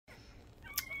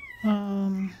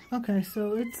Okay,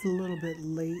 so it's a little bit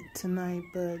late tonight,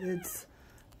 but it's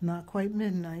not quite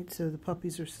midnight, so the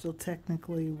puppies are still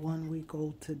technically 1 week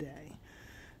old today.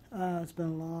 It's been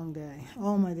a long day.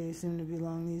 All my days seem to be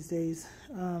long these days.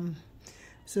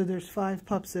 So there's 5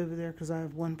 pups over there because I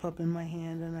have 1 pup in my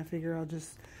hand, and I figure I'll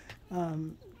just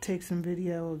take some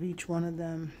video of each one of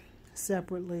them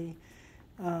separately,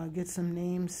 get some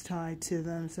names tied to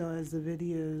them, so as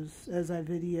I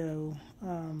video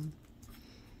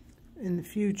in the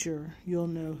future, you'll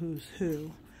know who's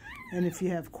who. And if you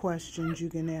have questions, you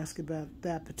can ask about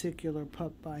that particular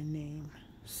pup by name.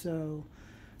 So,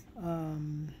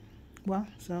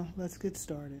 so let's get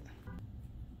started.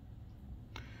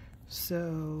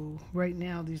 So, right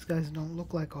now, these guys don't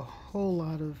look like a whole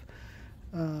lot of,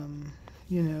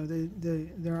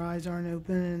 their eyes aren't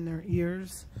open and their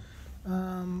ears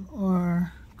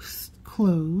are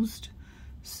closed,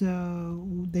 so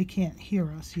they can't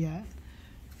hear us yet.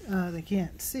 They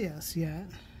can't see us yet.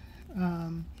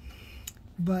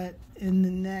 But in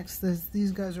the next,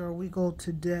 these guys are a week old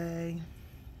today.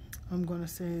 I'm going to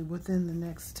say within the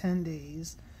next 10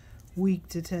 days, week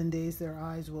to 10 days, their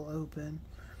eyes will open.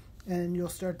 And you'll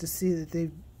start to see that they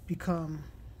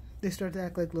start to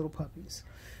act like little puppies.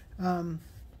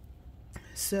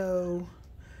 So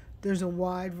there's a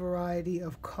wide variety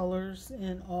of colors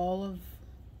in all of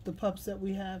the pups that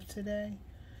we have today.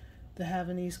 The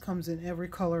Havanese comes in every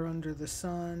color under the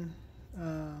sun.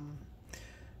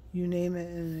 You name it,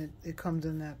 and it comes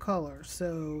in that color.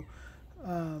 So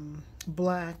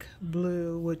black,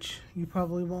 blue, which you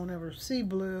probably won't ever see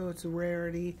blue. It's a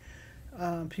rarity.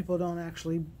 People don't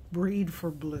actually breed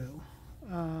for blue.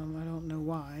 I don't know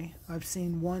why. I've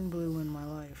seen 1 blue in my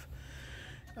life.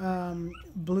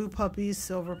 Blue puppies,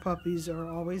 silver puppies are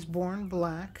always born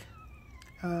black,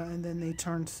 and then they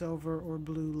turn silver or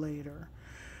blue later.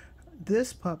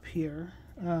 This pup here,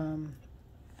 we're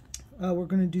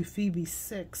going to do Phoebe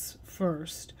 6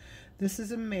 first. This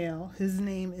is a male. His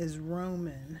name is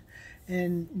Roman.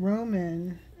 And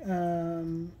Roman,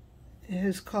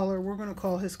 his color, we're going to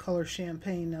call his color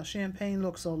champagne. Now, champagne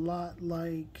looks a lot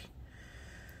like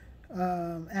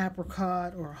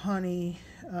apricot or honey,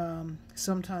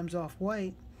 sometimes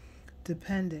off-white,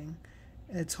 depending.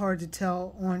 It's hard to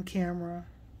tell on camera.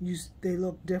 They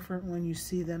look different when you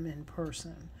see them in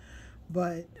person.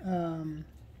 But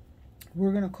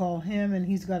we're going to call him, and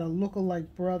he's got a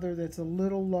look-alike brother that's a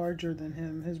little larger than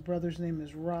him. His brother's name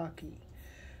is Rocky.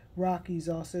 Rocky's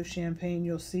also champagne.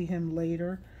 You'll see him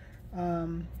later.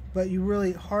 But you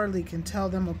really hardly can tell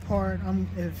them apart.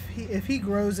 If he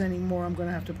grows anymore, I'm going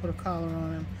to have to put a collar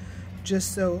on him,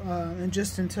 just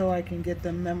until I can get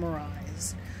them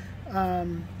memorized.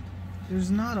 There's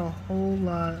not a whole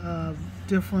lot of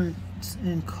difference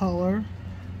in color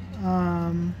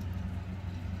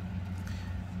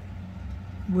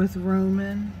with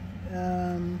Roman.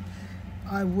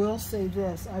 I will say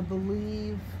this: I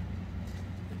believe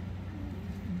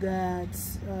that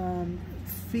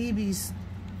Phoebe's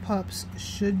pups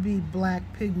should be black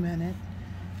pigmented.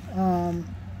 I'm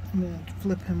going to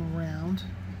flip him around.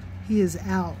 He is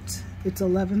out. It's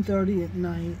 11:30 at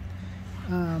night.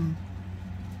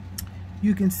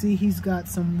 You can see he's got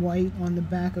some white on the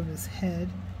back of his head,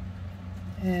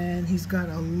 and he's got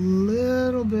a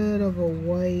little bit of a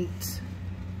white.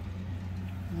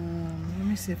 Let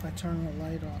me see if I turn the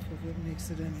light off, if it makes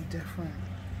it any different.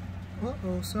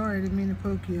 Uh-oh, sorry, I didn't mean to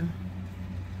poke you.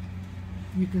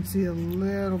 You can see a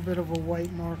little bit of a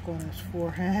white mark on his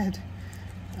forehead.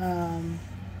 I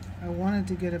wanted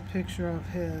to get a picture of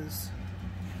his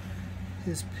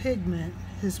pigment.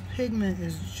 His pigment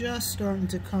is just starting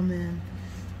to come in,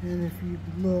 and if you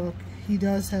look, he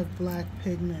does have black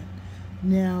pigment.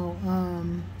 Now,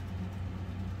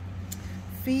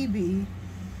 Phoebe,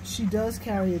 she does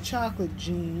carry a chocolate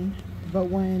gene,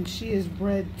 but when she is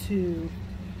bred to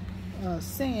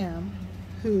Sam,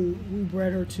 who we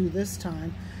bred her to this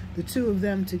time, the two of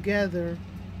them together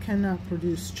cannot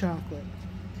produce chocolate.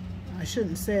 I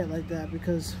shouldn't say it like that,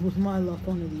 because with my luck,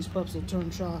 one of these pups will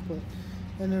turn chocolate,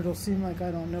 and it'll seem like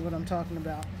I don't know what I'm talking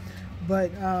about.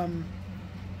 But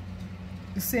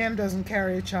Sam doesn't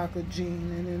carry a chocolate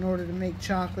gene, and in order to make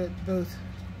chocolate, both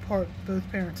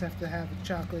parents have to have a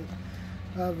chocolate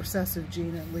recessive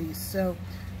gene at least. So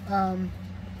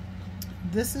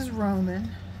this is Roman,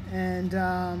 and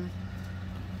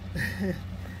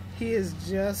he is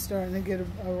just starting to get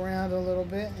around a little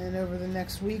bit, and over the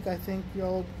next week I think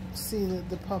you'll see that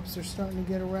the pups are starting to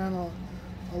get around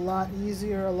a lot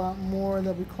easier, a lot more.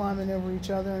 They'll be climbing over each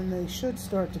other, and they should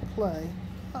start to play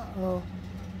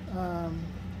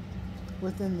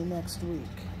within the next week.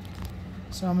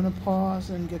 So I'm going to pause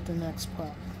and get the next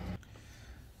pup.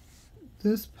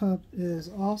 This pup is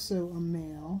also a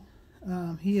male.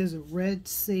 He is a red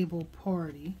sable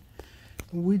party.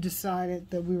 We decided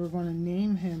that we were going to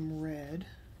name him Red.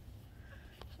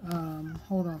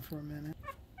 Hold on for a minute.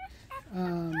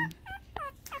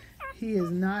 He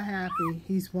is not happy.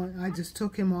 I just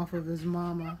took him off of his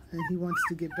mama, and he wants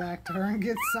to get back to her and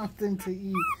get something to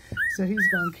eat. So he's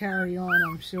going to carry on,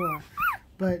 I'm sure.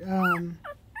 But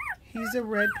he's a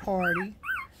red party.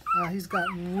 He's got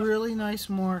really nice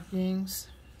markings.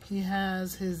 He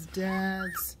has his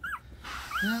dad's...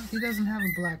 No, he doesn't have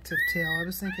a black tip tail. I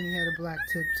was thinking he had a black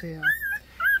tip tail.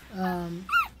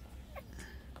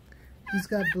 He's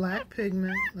got black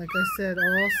pigment. Like I said,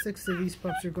 all 6 of these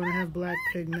pups are going to have black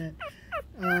pigment.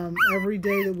 Every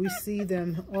day that we see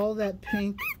them, all that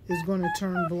pink is going to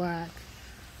turn black.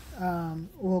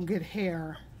 We'll get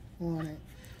hair on it.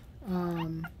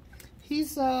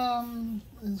 He's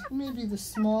maybe the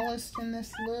smallest in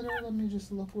this litter. Let me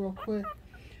just look real quick.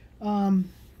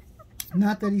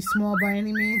 Not that he's small by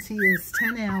any means. He is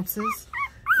 10 ounces.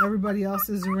 Everybody else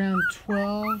is around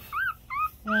 12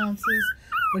 ounces.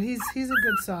 But he's a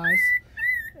good size.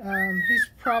 He's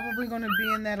probably going to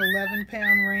be in that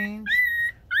 11-pound range,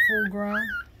 full grown.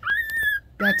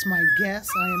 That's my guess.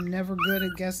 I am never good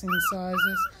at guessing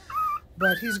sizes.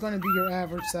 But he's going to be your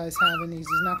average size Havanese.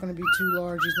 He's not going to be too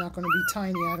large. He's not going to be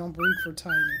tiny. I don't breed for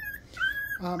tiny.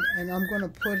 And I'm going to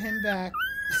put him back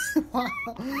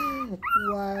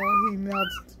while he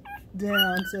melts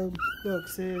down. So, look,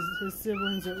 his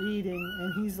siblings are eating.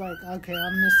 And he's like, okay,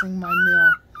 I'm missing my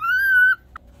meal.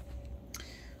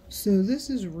 So this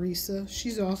is Risa.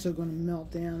 She's also going to melt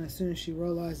down as soon as she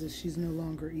realizes she's no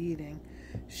longer eating.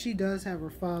 She does have her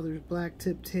father's black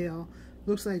tip tail.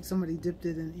 Looks like somebody dipped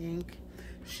it in ink.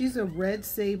 She's a red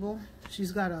sable.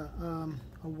 She's got a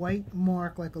white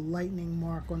mark, like a lightning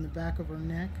mark on the back of her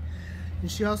neck.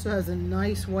 And she also has a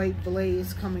nice white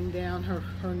blaze coming down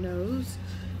her nose.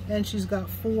 And she's got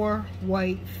 4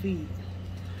 white feet.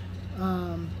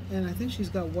 And I think she's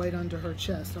got white under her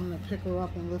chest. I'm going to pick her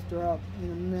up and lift her up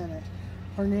in a minute.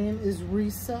 Her name is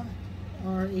Risa,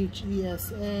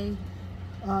 R-H-E-S-A.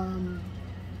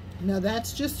 Now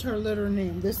that's just her litter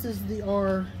name. This is the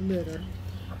R litter.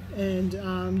 And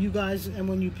you guys, and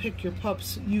when you pick your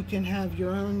pups, you can have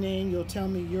your own name. You'll tell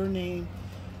me your name,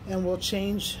 and we'll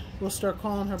start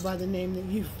calling her by the name that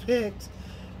you've picked.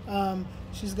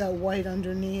 She's got white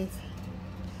underneath.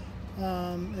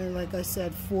 And like I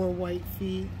said, 4 white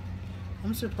feet.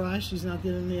 I'm surprised she's not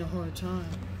giving me a hard time.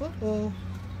 Uh-oh.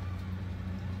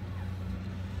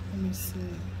 Let me see.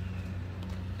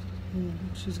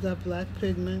 She's got black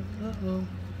pigment. Uh-oh.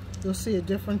 You'll see a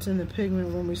difference in the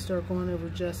pigment when we start going over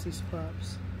Jesse's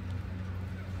pups.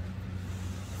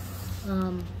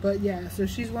 But yeah, so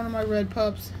she's one of my red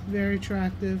pups. Very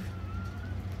attractive.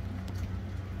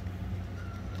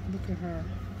 Look at her.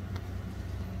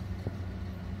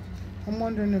 I'm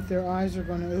wondering if their eyes are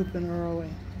going to open early.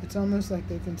 It's almost like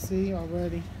they can see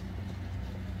already.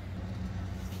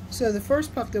 So the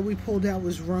first pup that we pulled out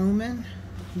was Roman.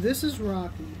 This is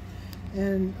Rocky.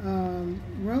 And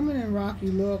Roman and Rocky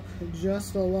look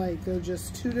just alike. They're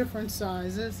just 2 different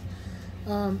sizes.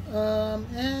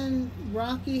 And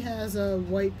Rocky has a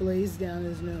white blaze down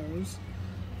his nose.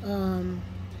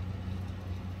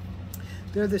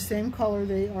 They're the same color.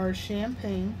 They are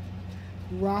champagne.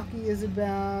 Rocky is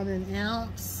about 1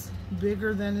 ounce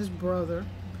bigger than his brother.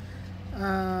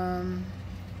 I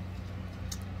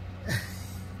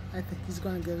think he's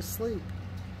going to go to sleep.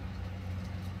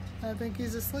 I think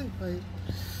he's asleep.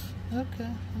 Okay,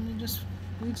 we just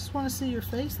want to see your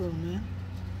face, little man.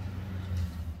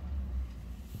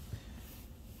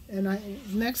 And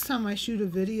next time I shoot a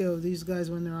video of these guys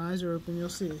when their eyes are open, you'll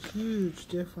see a huge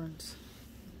difference.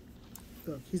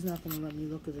 Look, he's not going to let me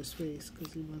look at his face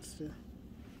because he wants to.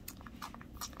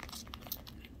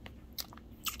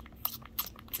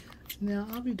 Now,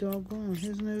 I'll be doggone.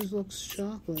 His nose looks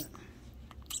chocolate.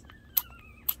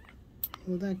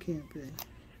 Well, that can't be.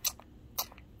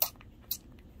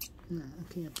 No, it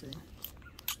can't be.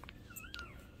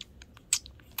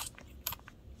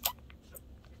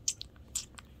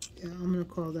 Yeah, I'm going to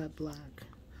call that black.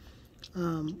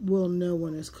 We'll know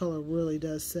when his color really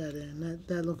does set in.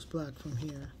 That looks black from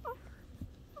here.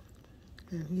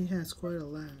 And he has quite a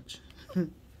latch.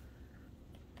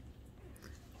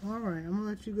 Alright, I'm going to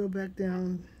let you go back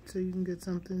down so you can get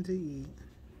something to eat.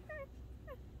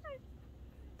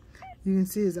 You can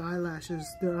see his eyelashes.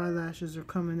 Their eyelashes are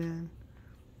coming in.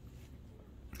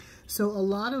 So a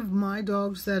lot of my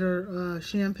dogs that are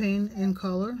champagne in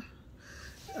color,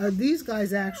 these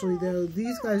guys actually though,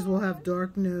 these guys will have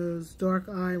dark nose, dark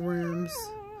eye rims.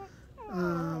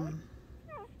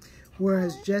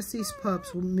 whereas Jessie's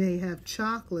pups may have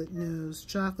chocolate nose,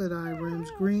 chocolate eye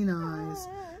rims, green eyes.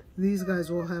 These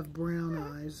guys will have brown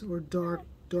eyes, or dark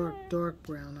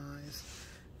brown eyes.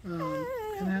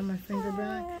 Can I have my finger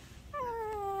back?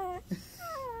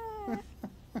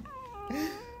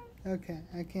 Okay,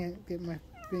 I can't get my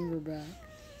finger back.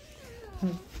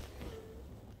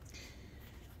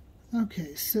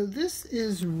 Okay, so this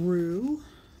is Rue,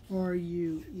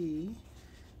 R-U-E.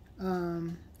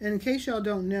 And in case y'all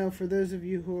don't know, for those of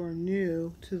you who are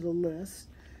new to the list,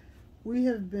 we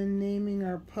have been naming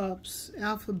our pups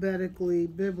alphabetically,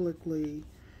 biblically,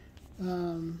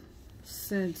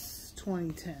 since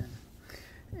 2010.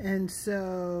 And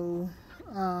so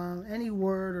any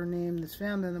word or name that's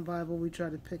found in the Bible, we try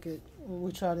to pick it, or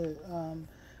we try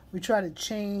to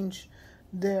change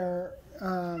their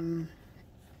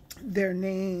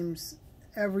names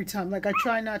every time. Like, I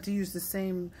try not to use the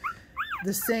same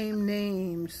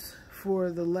names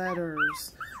for the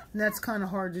letters, and that's kind of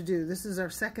hard to do. This is our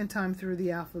second time through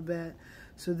the alphabet,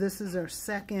 so this is our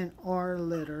second R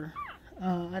letter.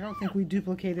 I don't think we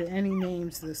duplicated any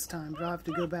names this time, but I'll have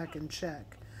to go back and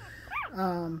check.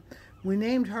 We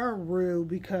named her Rue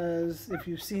because if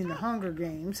you've seen the Hunger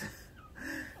Games,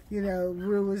 you know,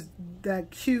 Rue was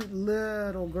that cute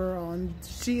little girl, and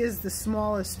she is the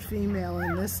smallest female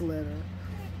in this litter.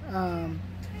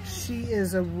 She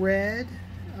is a red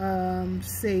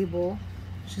sable.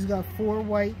 She's got 4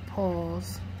 white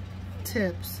paws,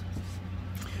 tips,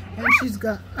 and she's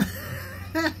got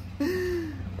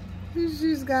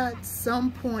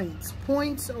some points.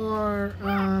 Points are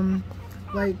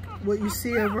like what you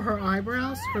see over her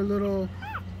eyebrows, the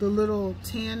little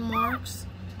tan marks,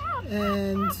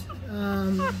 and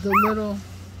the little,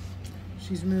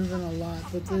 she's moving a lot,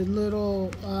 but the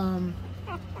little,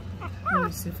 let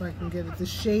me see if I can get it, the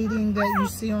shading that you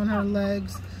see on her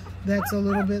legs, that's a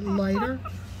little bit lighter,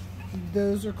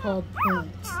 those are called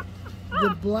points.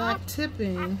 The black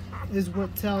tipping is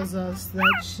what tells us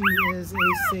that she is a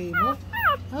sable.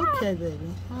 Okay,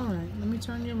 baby. All right, let me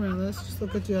turn you around. Let's just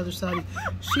look at the other side.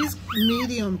 She's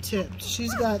medium tipped.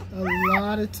 She's got a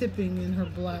lot of tipping in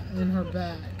her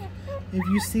back. If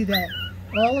you see that,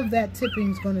 all of that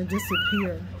tipping is going to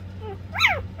disappear.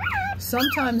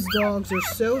 Sometimes dogs are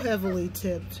so heavily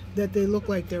tipped that they look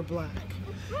like they're black.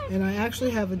 And I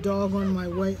actually have a dog on my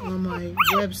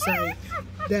website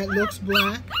that looks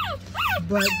black,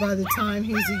 but by the time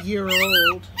he's a year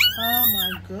old, oh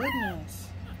my goodness.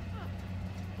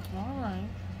 All right.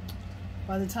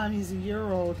 By the time he's a year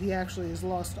old, he actually has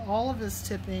lost all of his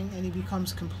tipping and he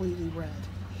becomes completely red.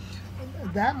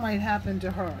 That might happen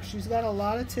to her. She's got a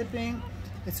lot of tipping,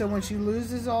 and so when she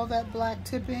loses all that black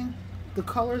tipping, the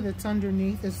color that's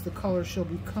underneath is the color she'll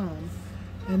become,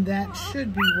 and that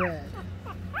should be red.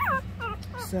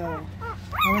 So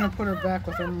I'm going to put her back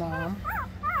with her mom.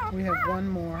 We have one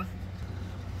more.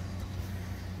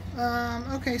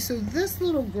 Okay, so this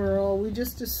little girl, we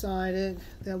just decided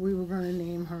that we were going to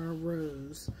name her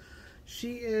Rose.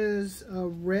 She is a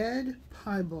red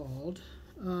piebald.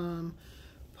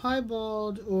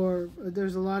 Piebald, or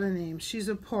there's a lot of names. She's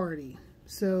a party.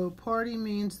 So party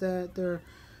means that they're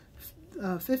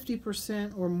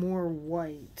 50% or more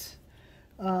white.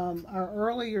 Our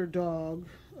earlier dog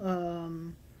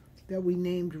that we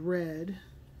named Red,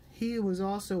 he was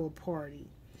also a party.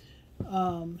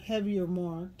 Heavier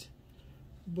marked,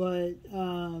 but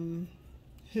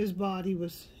his body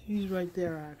was, he's right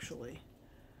there actually.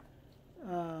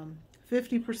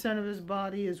 50% of his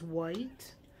body is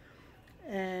white,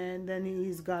 and then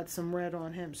he's got some red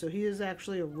on him. So he is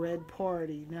actually a red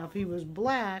party. Now if he was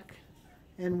black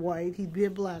and white, he'd be a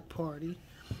black party,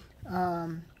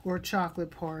 or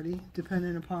chocolate party,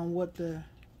 depending upon what the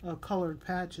colored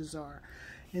patches are.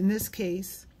 In this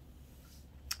case,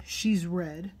 she's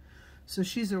red. So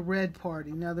she's a red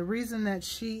party. Now the reason that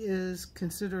she is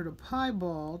considered a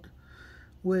piebald,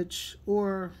 which,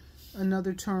 or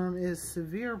another term is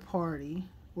severe party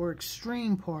or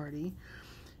extreme party,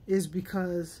 is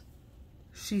because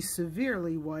she's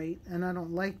severely white, and I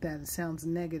don't like that. It sounds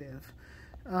negative.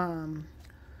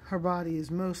 Her body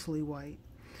is mostly white.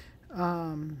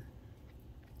 So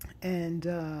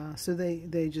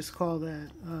they just call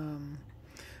that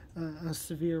a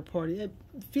severe party.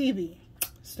 Phoebe,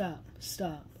 stop,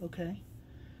 okay?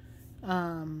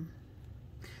 And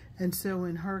so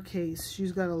in her case,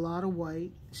 she's got a lot of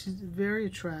white. She's very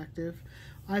attractive.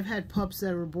 I've had pups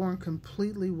that were born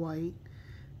completely white,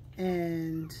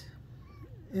 and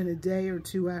in a day or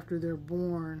two after they're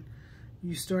born,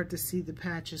 you start to see the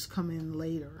patches come in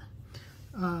later.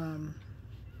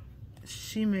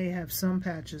 She may have some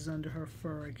patches under her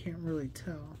fur, I can't really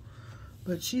tell,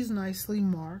 but she's nicely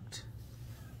marked.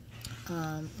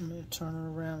 I'm going to turn her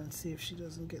around and see if she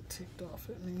doesn't get ticked off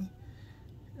at me.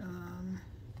 And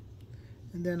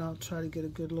then I'll try to get a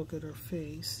good look at her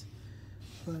face.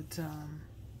 But,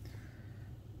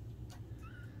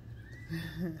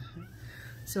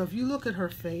 so if you look at her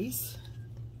face,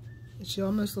 she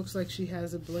almost looks like she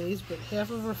has a blaze, but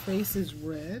half of her face is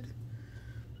red.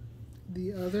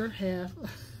 The other half,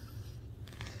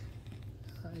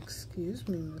 excuse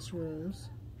me, Miss Rose.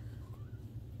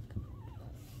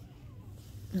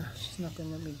 No, she's not going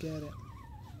to let me get it.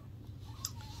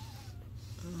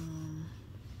 Let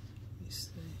me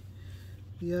see.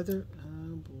 The other,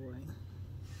 oh boy.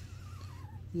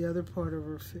 The other part of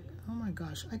her face. Oh my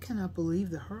gosh, I cannot believe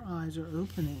that her eyes are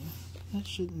opening. That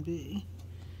shouldn't be.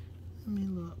 Let me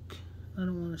look. I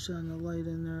don't want to shine the light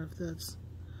in there if that's,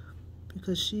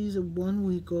 because she's a 1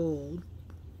 week old.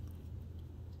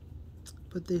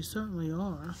 But they certainly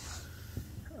are.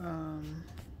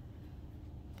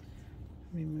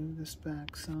 Let me move this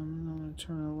back some. I'm going to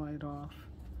turn the light off.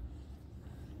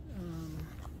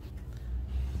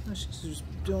 She's just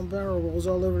doing barrel rolls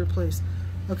all over the place.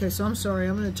 Okay, so I'm sorry.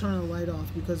 I'm going to turn the light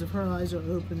off because if her eyes are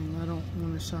opening, I don't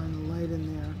want to shine the light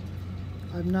in there.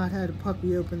 I've not had a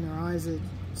puppy open their eyes at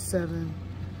 7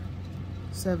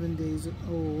 days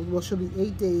old. Well, she'll be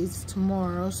 8 days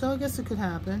tomorrow, so I guess it could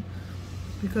happen.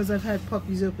 Because I've had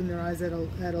puppies open their eyes at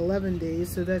 11 days,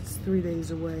 so that's 3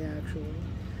 days away, actually.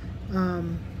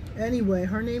 Anyway,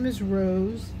 her name is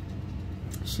Rose.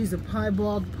 She's a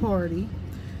piebald party.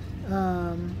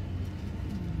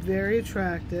 Very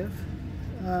attractive.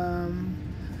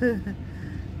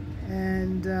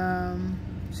 And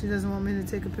she doesn't want me to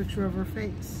take a picture of her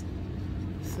face.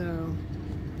 So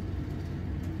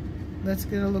let's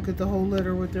get a look at the whole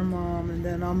litter with their mom, and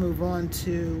then I'll move on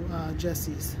to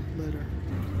Jesse's litter.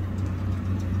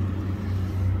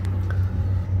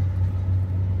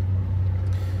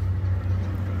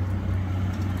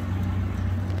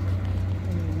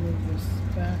 Let me move this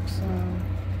back some.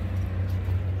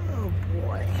 Oh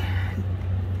boy.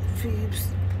 Phoebe's.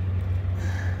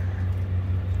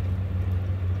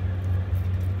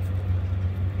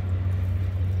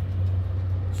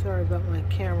 Sorry about my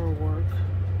camera work.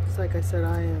 It's like I said,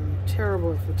 I am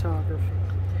terrible at photography.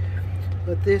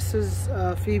 But this is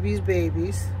Phoebe's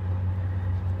babies.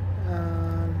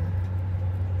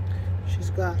 She's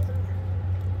got,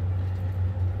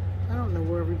 I don't know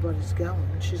where everybody's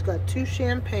going. She's got 2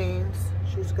 champagnes.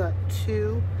 She's got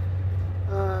 2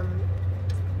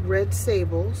 red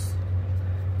sables.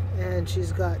 And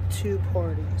she's got 2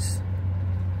 parties.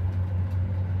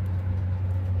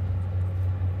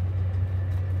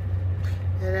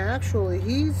 And actually,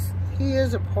 he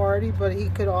is a party, but he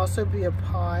could also be a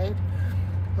pied.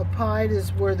 A pied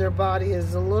is where their body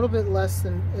is a little bit less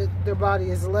than, their body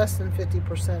is less than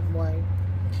 50% white.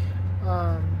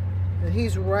 And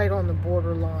he's right on the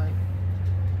borderline.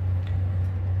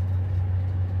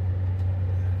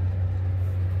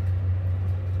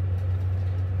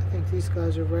 I think these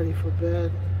guys are ready for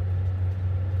bed.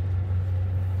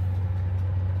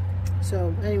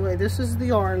 So anyway, this is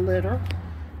the R litter.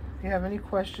 If you have any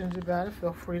questions about it,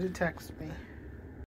 feel free to text me.